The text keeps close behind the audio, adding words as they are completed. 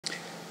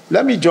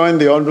Let me join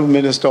the Honourable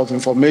Minister of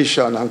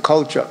Information and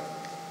Culture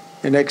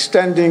in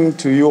extending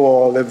to you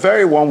all a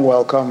very warm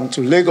welcome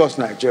to Lagos,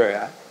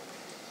 Nigeria.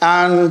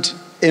 And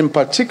in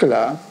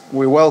particular,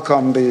 we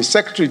welcome the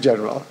Secretary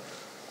General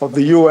of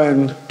the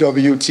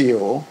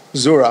UNWTO,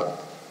 Zura,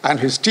 and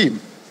his team.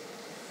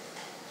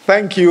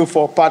 Thank you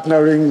for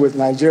partnering with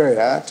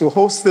Nigeria to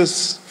host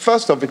this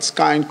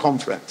first-of-its-kind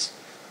conference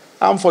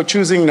and for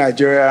choosing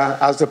Nigeria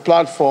as the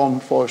platform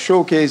for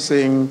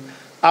showcasing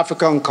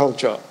African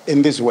culture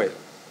in this way.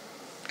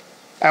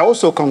 I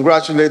also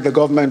congratulate the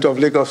government of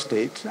Lagos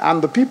State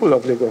and the people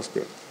of Lagos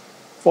State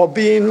for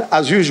being,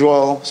 as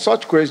usual,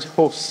 such great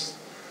hosts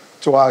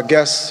to our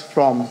guests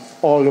from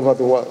all over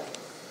the world.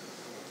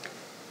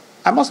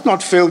 I must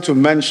not fail to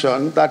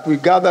mention that we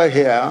gather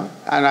here,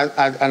 and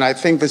I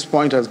think this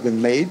point has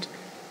been made,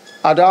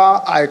 at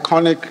our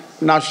iconic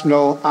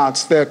National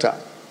Arts Theatre,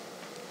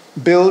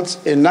 built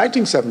in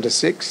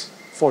 1976,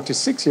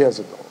 46 years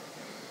ago,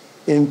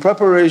 in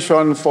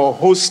preparation for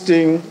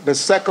hosting the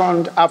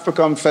second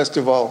African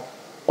Festival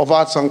of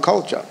Arts and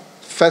Culture,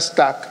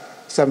 FESTAC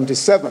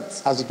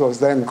 77th, as it was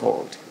then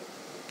called,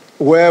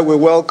 where we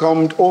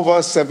welcomed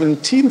over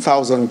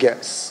 17,000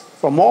 guests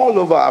from all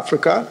over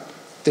Africa,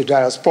 the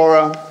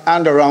diaspora,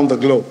 and around the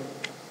globe.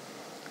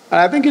 And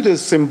I think it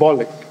is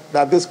symbolic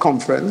that this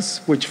conference,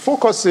 which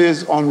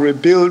focuses on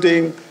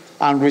rebuilding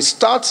and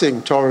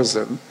restarting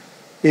tourism,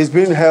 is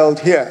being held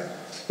here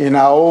in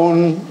our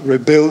own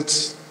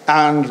rebuilt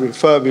and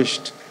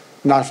refurbished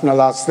National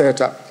Arts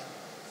Theatre.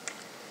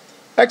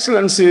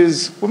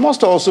 Excellencies, we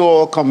must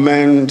also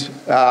commend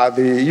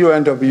the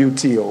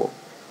UNWTO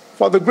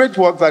for the great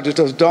work that it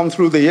has done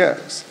through the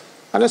years,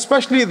 and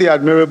especially the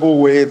admirable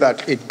way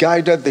that it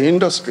guided the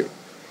industry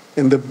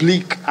in the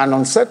bleak and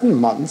uncertain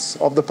months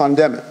of the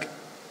pandemic.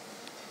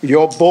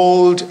 Your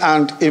bold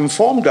and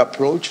informed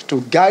approach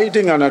to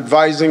guiding and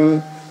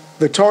advising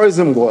the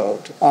tourism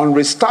world on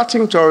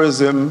restarting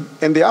tourism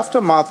in the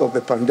aftermath of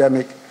the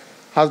pandemic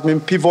has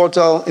been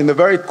pivotal in the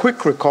very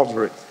quick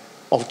recovery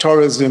of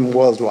tourism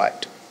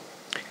worldwide.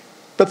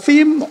 The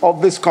theme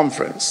of this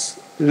conference,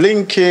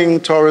 linking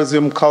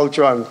tourism,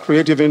 culture, and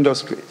creative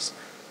industries,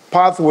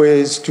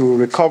 pathways to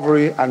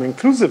recovery and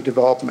inclusive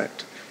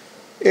development,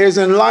 is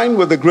in line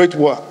with the great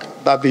work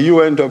that the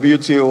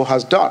UNWTO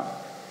has done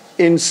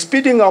in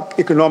speeding up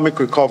economic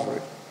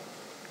recovery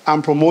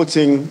and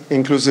promoting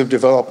inclusive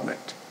development.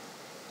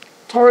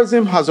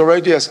 Tourism has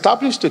already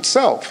established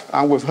itself,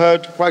 and we've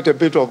heard quite a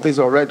bit of this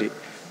already,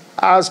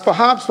 as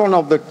perhaps one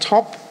of the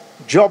top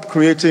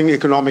job-creating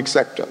economic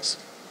sectors.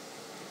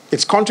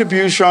 Its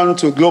contribution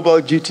to global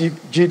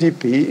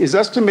GDP is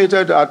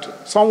estimated at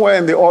somewhere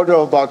in the order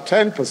of about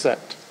 10%.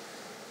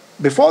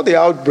 Before the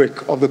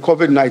outbreak of the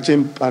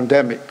COVID-19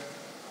 pandemic,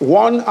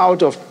 1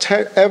 out of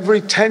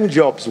every 10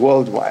 jobs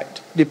worldwide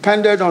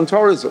depended on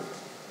tourism.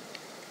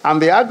 And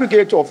the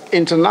aggregate of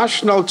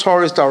international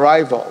tourist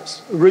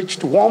arrivals reached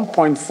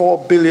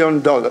 1.4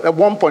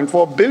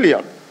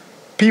 billion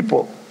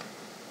people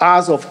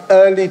as of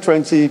early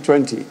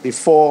 2020,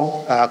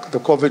 before the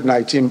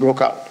COVID-19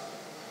 broke out.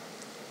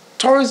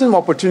 Tourism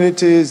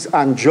opportunities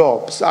and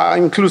jobs are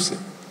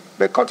inclusive.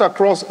 They cut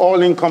across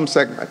all income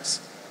segments,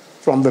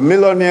 from the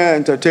millionaire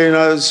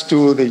entertainers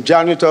to the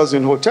janitors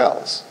in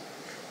hotels.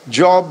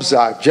 Jobs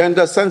are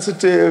gender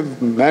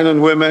sensitive, men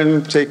and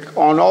women take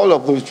on all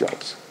of those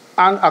jobs,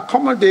 and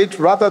accommodate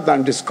rather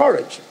than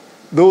discourage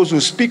those who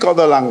speak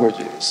other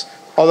languages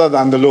other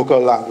than the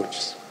local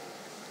languages.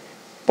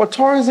 But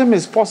tourism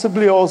is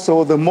possibly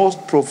also the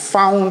most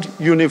profound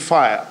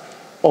unifier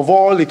of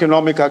all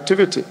economic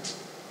activities.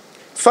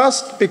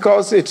 First,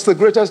 because it's the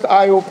greatest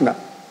eye-opener.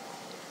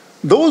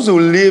 Those who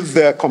leave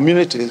their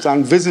communities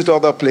and visit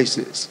other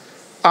places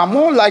are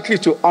more likely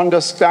to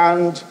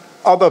understand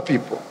other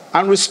people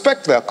and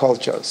respect their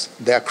cultures,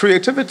 their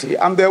creativity,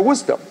 and their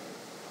wisdom.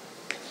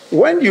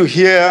 When you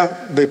hear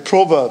the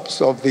proverbs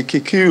of the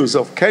Kikuyus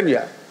of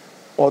Kenya,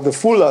 or the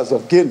Fulas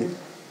of Guinea,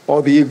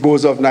 or the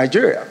Igbos of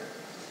Nigeria,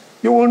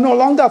 you will no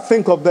longer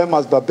think of them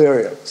as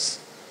barbarians.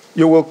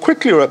 You will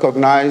quickly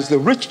recognize the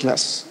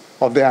richness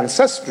of their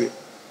ancestry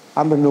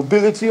and the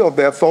nobility of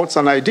their thoughts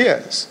and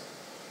ideas.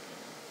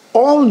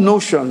 All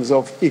notions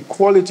of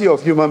equality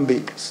of human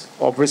beings,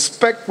 of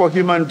respect for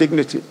human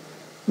dignity,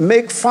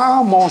 make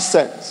far more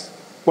sense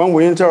when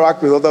we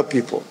interact with other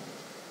people.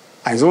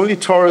 And it's only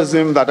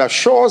tourism that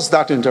assures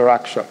that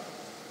interaction.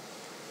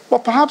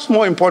 But perhaps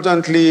more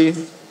importantly,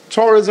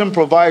 tourism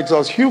provides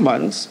us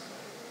humans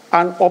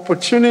an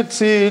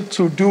opportunity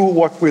to do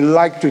what we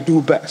like to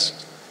do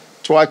best,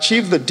 to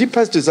achieve the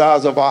deepest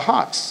desires of our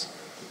hearts,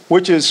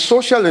 which is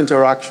social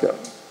interaction,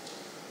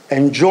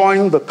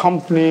 enjoying the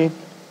company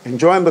and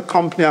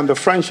the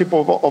friendship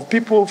of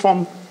people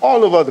from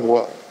all over the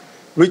world,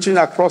 reaching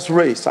across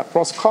race,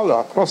 across color,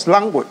 across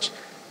language,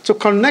 to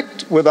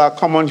connect with our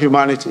common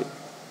humanity.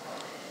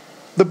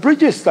 The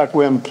bridges that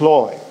we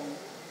employ,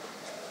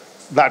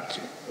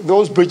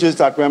 those bridges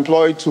that we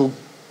employ to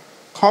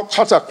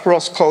cut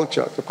across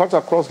culture, to cut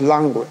across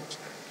language,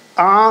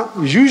 are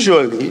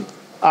usually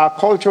our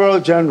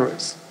cultural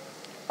genres,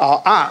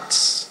 our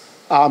arts,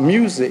 our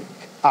music,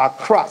 our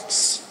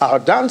crafts, our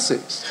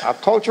dances, our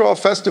cultural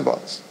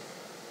festivals.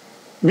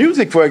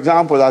 Music, for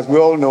example, as we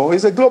all know,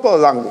 is a global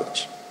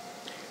language.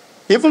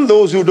 Even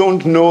those who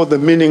don't know the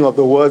meaning of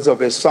the words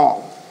of a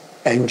song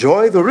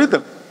enjoy the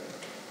rhythm.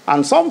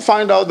 And some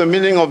find out the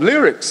meaning of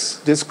lyrics,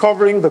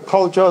 discovering the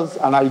cultures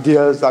and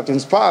ideas that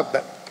inspired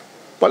them.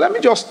 But let me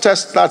just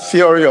test that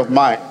theory of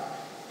mine.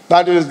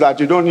 That is that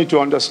you don't need to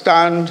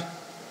understand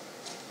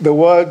the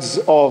words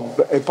of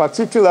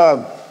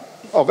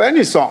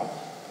any song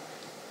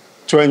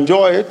to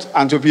enjoy it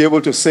and to be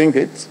able to sing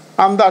it.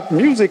 And that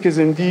music is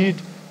indeed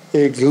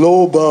a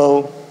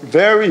global,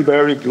 very,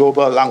 very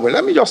global language.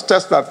 Let me just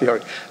test that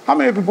theory. How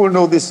many people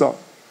know this song?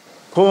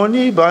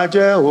 Koni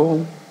baje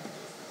o,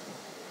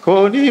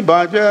 Koni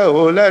baje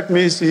o, let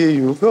me see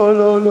you go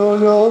lo lo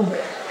lo.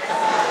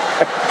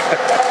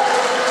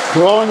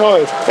 Don't know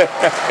it.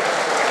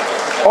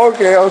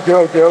 Okay.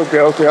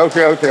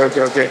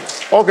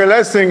 Okay,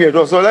 let's sing it.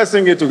 So let's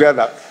sing it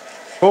together.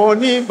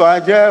 Koni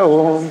baje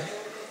o,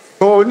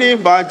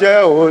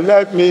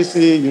 let me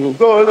see you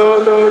go lo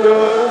lo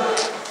lo.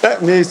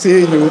 Let me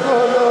see you go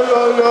lo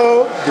lo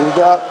lo.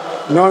 Buga.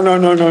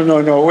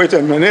 No. Wait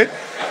a minute.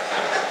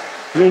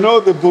 You know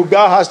the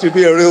buga has to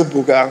be a real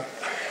buga.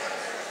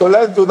 So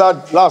let's do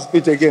that last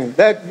bit again.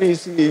 Let me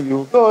see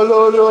you go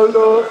lo lo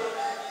lo.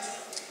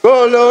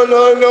 Go lo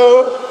lo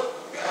lo.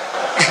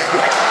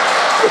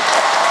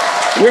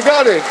 You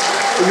got it.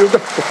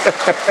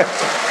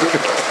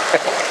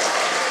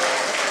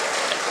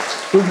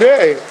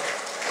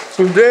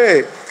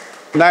 Today,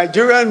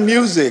 Nigerian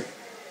music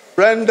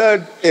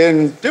rendered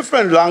in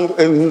different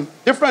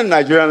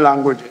Nigerian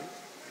languages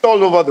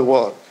all over the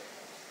world.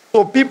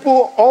 So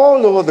people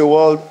all over the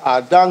world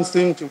are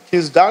dancing to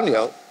Kiss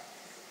Daniel.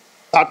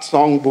 That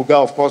song,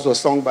 Buga, of course, was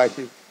sung by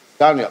Kiss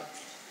Daniel.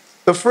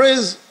 The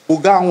phrase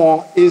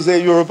Buga is a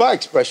Yoruba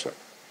expression.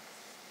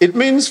 It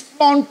means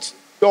flaunt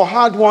your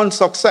hard-won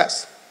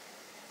success.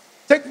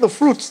 Take the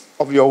fruits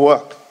of your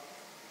work.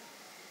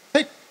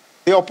 Take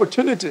the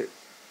opportunity,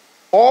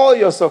 all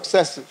your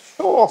successes.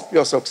 Show off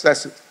your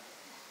successes.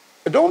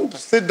 Don't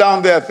sit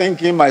down there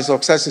thinking my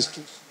success is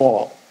too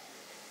small.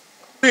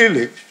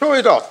 Really, show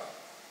it off.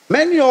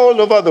 Many all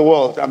over the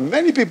world, and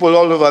many people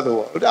all over the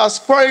world, are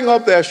squaring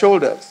up their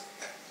shoulders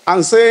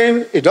and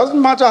saying, it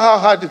doesn't matter how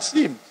hard it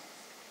seems.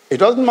 It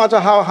doesn't matter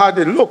how hard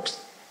it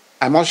looks.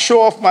 I must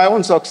show off my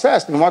own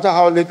success, no matter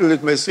how little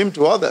it may seem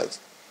to others.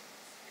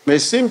 It may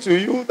seem to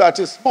you that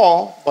it's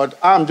small, but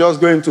I'm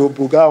just going to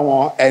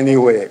Bugawan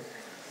anyway.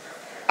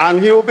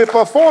 And he'll be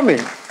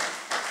performing.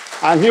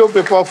 And he'll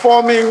be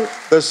performing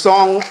the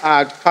song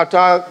at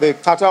Qatar, the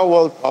Qatar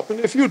World Cup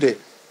in a few days.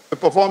 We're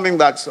performing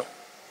that song.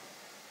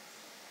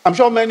 I'm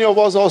sure many of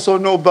us also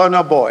know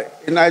Burna Boy,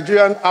 a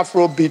Nigerian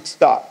Afrobeat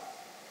star.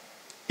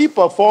 He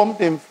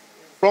performed in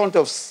front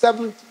of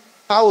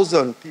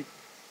 70,000 people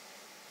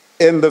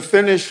in the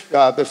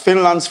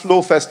Finland's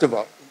Flow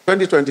Festival in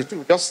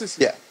 2022, just this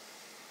year,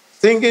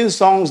 singing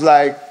songs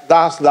like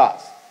Last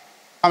Last.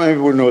 How many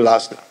people know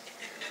Last Last?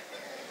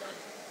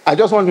 I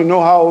just want to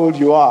know how old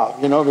you are,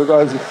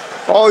 because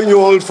all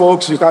you old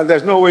folks,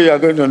 there's no way you're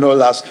going to know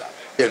Last Last.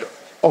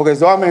 Okay,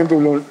 so how many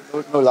people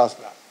know Last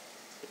Last?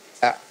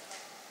 Yeah.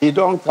 You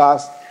don't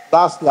cast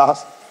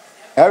Last.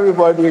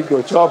 Everybody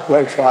go chop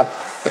breakfast.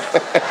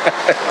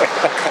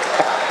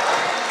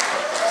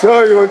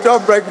 So you will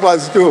chop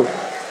breakfast too.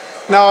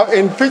 Now,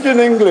 in Pidgin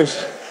English,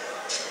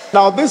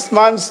 this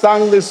man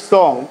sang this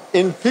song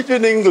in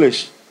Pidgin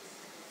English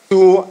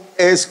to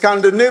a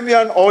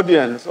Scandinavian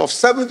audience of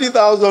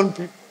 70,000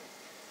 people,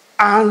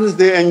 and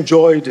they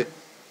enjoyed it.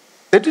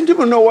 They didn't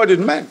even know what it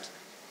meant.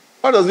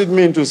 What does it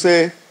mean to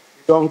say,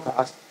 don't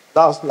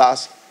cast,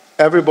 last,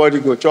 everybody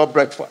go chop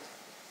breakfast?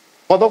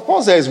 But of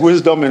course, there is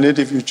wisdom in it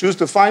if you choose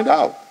to find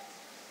out.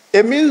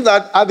 It means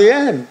that at the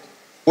end,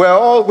 we're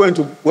all going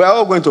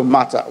to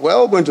matter. We're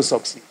all going to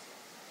succeed.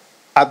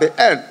 At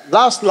the end,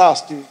 last,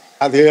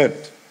 at the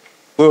end,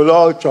 we'll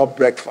all chop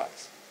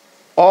breakfast.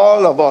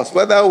 All of us,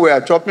 whether we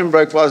are chopping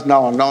breakfast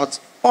now or not,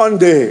 one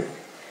day,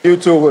 you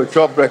two will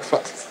chop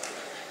breakfast.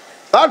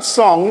 That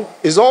song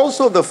is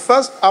also the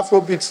first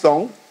Afrobeat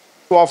song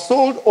to have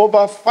sold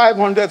over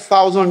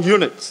 500,000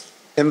 units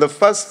in the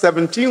first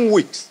 17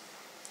 weeks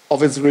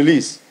of its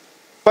release.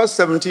 First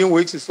 17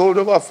 weeks, it sold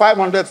over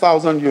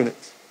 500,000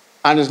 units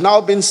and is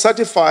now been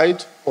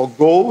certified for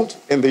gold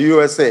in the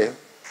USA.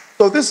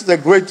 So this is a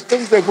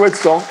great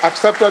song,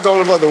 accepted all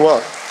over the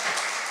world.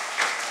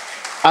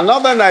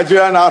 Another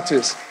Nigerian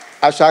artist,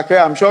 Ashake,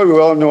 I'm sure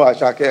you all know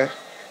Ashake.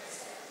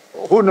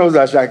 Who knows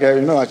Ashake?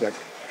 You know Ashake.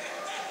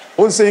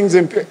 Who sings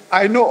in...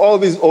 I know all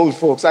these old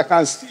folks. I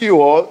can see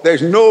you all.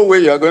 There's no way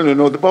you're going to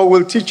know, but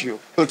we'll teach you.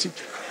 We'll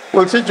teach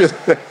you.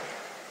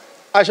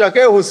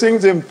 Ashake, who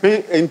sings in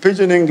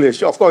Pidgin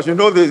English. Of course, you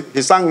know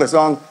he sang the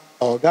song,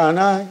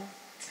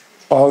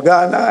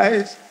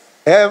 Organize.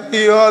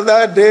 Every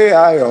other day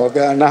I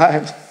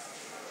organize.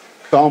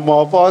 Some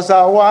of us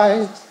are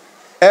wise.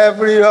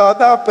 Every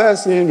other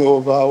person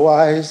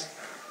overwise.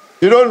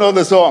 You don't know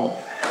the song.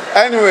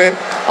 Anyway,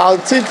 I'll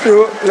teach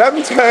you. Let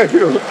me tell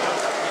you.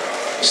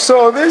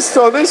 So this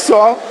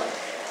song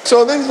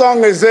So this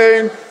song is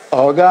saying,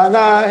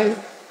 organize,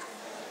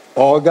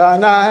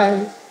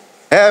 organize.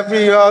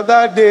 Every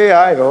other day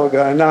I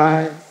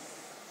organize.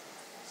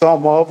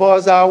 Some of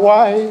us are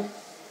wise.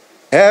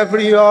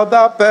 Every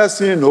other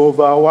person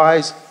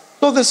overwise.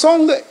 So the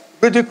song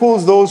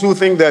ridicules those who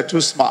think they're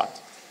too smart.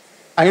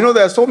 And you know,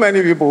 there are so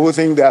many people who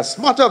think they're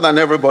smarter than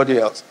everybody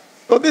else.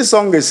 So this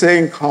song is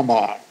saying, come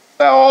on,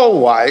 we're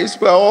all wise,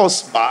 we're all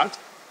smart.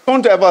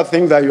 Don't ever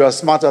think that you are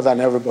smarter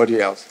than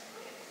everybody else.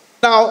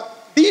 Now,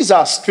 these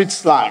are street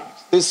slangs.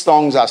 These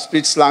songs are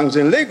street slangs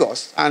in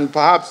Lagos and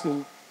perhaps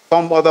in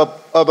some other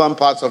urban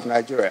parts of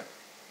Nigeria.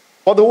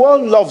 But the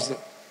world loves it.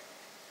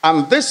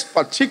 And this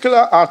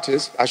particular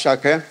artist,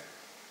 Ashake,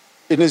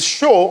 in his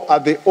show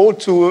at the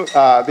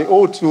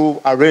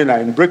O2 Arena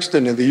in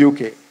Brixton in the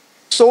UK,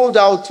 sold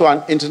out to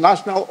an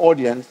international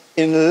audience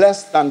in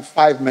less than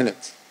 5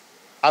 minutes.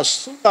 As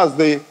soon as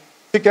the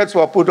tickets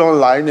were put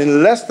online,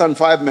 in less than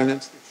 5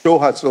 minutes, the show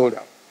had sold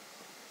out.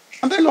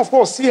 And then, of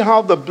course, see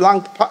how the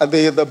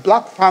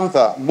Black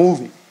Panther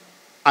movie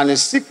and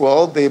its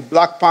sequel, the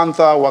Black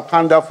Panther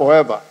Wakanda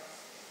Forever,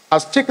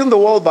 has taken the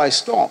world by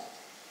storm,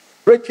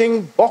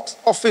 breaking box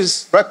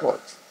office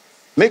records,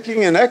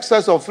 making in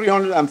excess of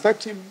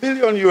 $330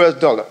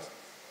 million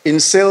in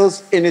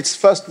sales in its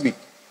first week.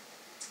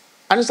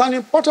 And it's an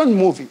important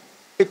movie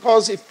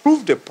because it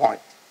proved a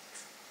point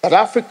that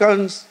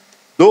Africans,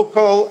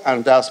 local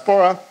and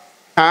diaspora,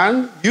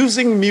 can,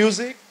 using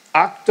music,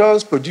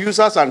 actors,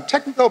 producers, and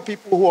technical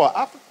people who are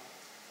African,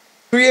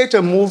 create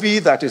a movie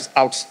that is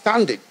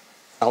outstanding,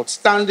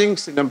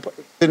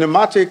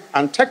 cinematic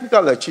and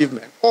technical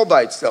achievement all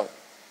by itself,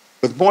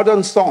 with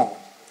modern songs,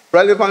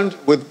 relevant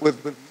with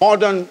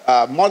modern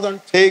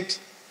takes,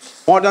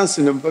 modern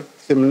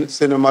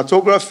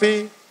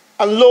cinematography,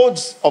 and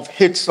loads of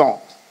hit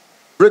songs,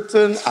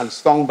 written and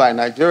sung by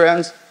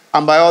Nigerians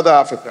and by other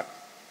Africans.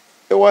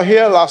 They were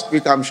here last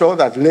week. I'm sure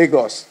that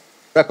Lagos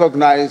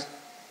recognized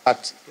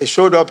that they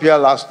showed up here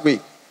last week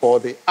for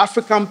the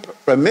African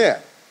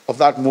premiere of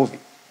that movie.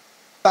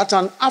 That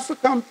an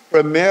African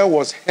premiere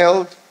was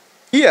held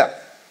here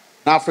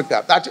in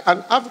Africa, that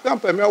an African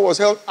premiere was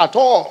held at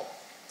all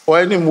for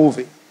any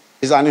movie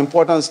is an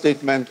important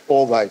statement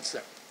all by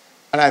itself.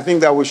 And I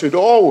think that we should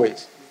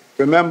always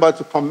remember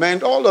to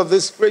commend all of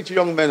these great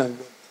young men and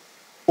women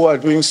who are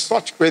doing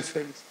such great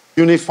things,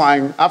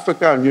 unifying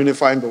Africa and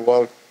unifying the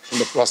world in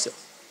the process.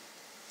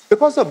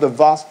 Because of the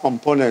vast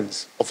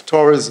components of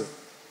tourism,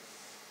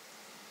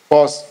 of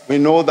course, we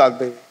know that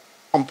the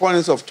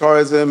components of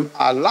tourism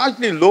are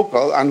largely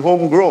local and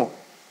homegrown.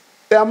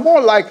 They are more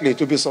likely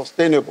to be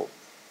sustainable.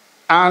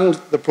 And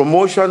the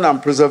promotion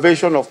and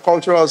preservation of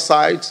cultural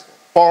sites,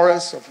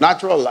 forests, of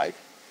natural life,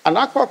 and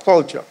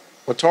aquaculture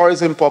for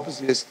tourism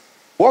purposes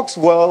works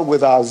well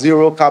with our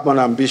zero carbon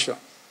ambition.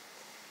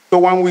 So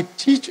when we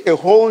teach a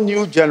whole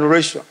new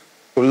generation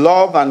to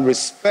love and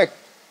respect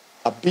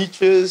our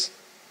beaches,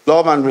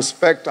 love and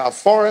respect our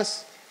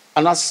forests,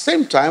 and at the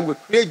same time, we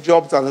create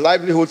jobs and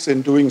livelihoods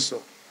in doing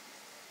so,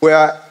 we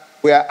are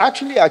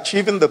actually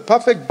achieving the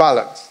perfect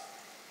balance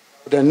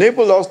that would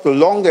enable us to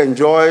long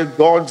enjoy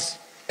God's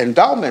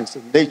endowments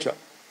in nature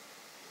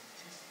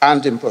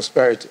and in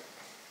prosperity.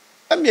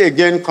 Let me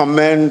again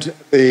commend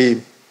the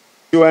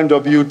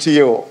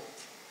UNWTO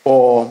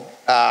for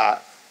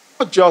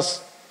not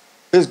just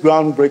this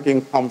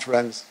groundbreaking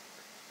conference,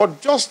 but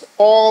just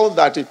all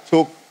that it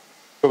took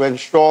to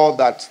ensure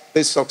that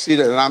this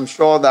succeeded. And I'm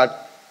sure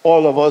that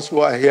all of us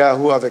who are here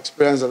who have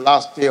experienced the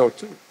last day or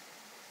two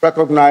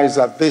recognize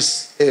that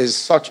this is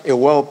such a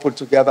well put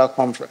together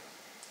conference.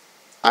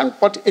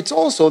 But it's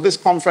also, this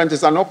conference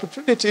is an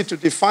opportunity to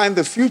define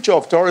the future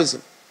of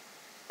tourism.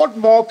 What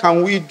more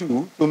can we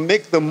do to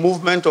make the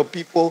movement of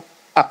people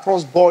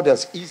across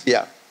borders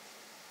easier?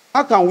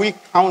 How can we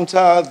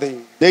counter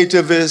the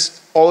nativist,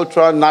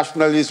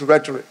 ultra-nationalist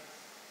rhetoric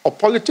of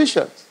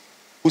politicians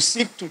who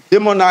seek to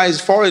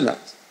demonize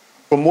foreigners,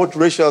 promote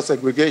racial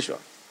segregation?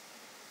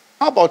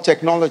 How about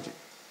technology?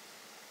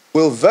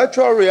 Will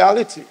virtual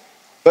reality,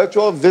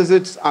 virtual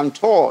visits and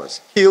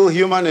tours kill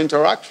human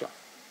interaction?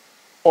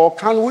 Or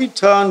can we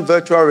turn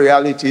virtual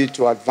reality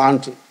to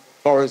advantage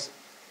for tourism?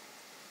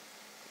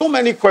 So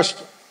many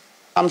questions.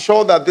 I'm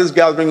sure that this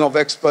gathering of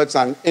experts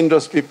and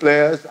industry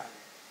players,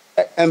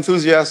 and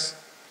enthusiasts,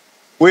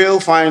 will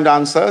find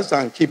answers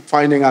and keep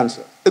finding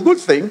answers. The good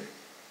thing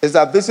is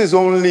that this is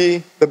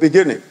only the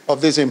beginning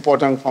of this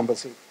important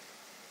conversation.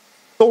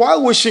 So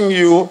while wishing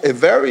you a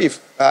very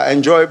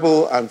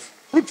enjoyable and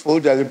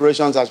fruitful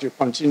deliberations as you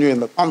continue in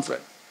the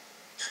conference,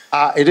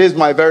 it is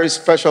my very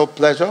special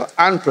pleasure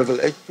and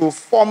privilege to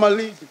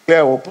formally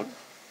declare open,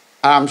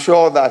 and I'm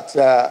sure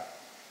that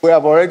we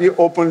have already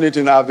opened it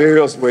in our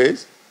various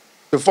ways,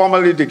 to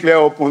formally declare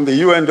open the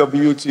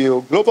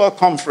UNWTO Global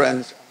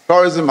Conference on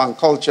Tourism and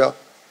Culture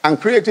and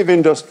Creative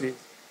Industries,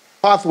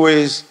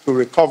 Pathways to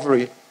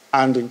Recovery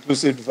and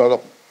Inclusive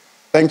Development.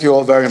 Thank you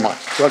all very much.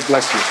 God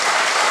bless you.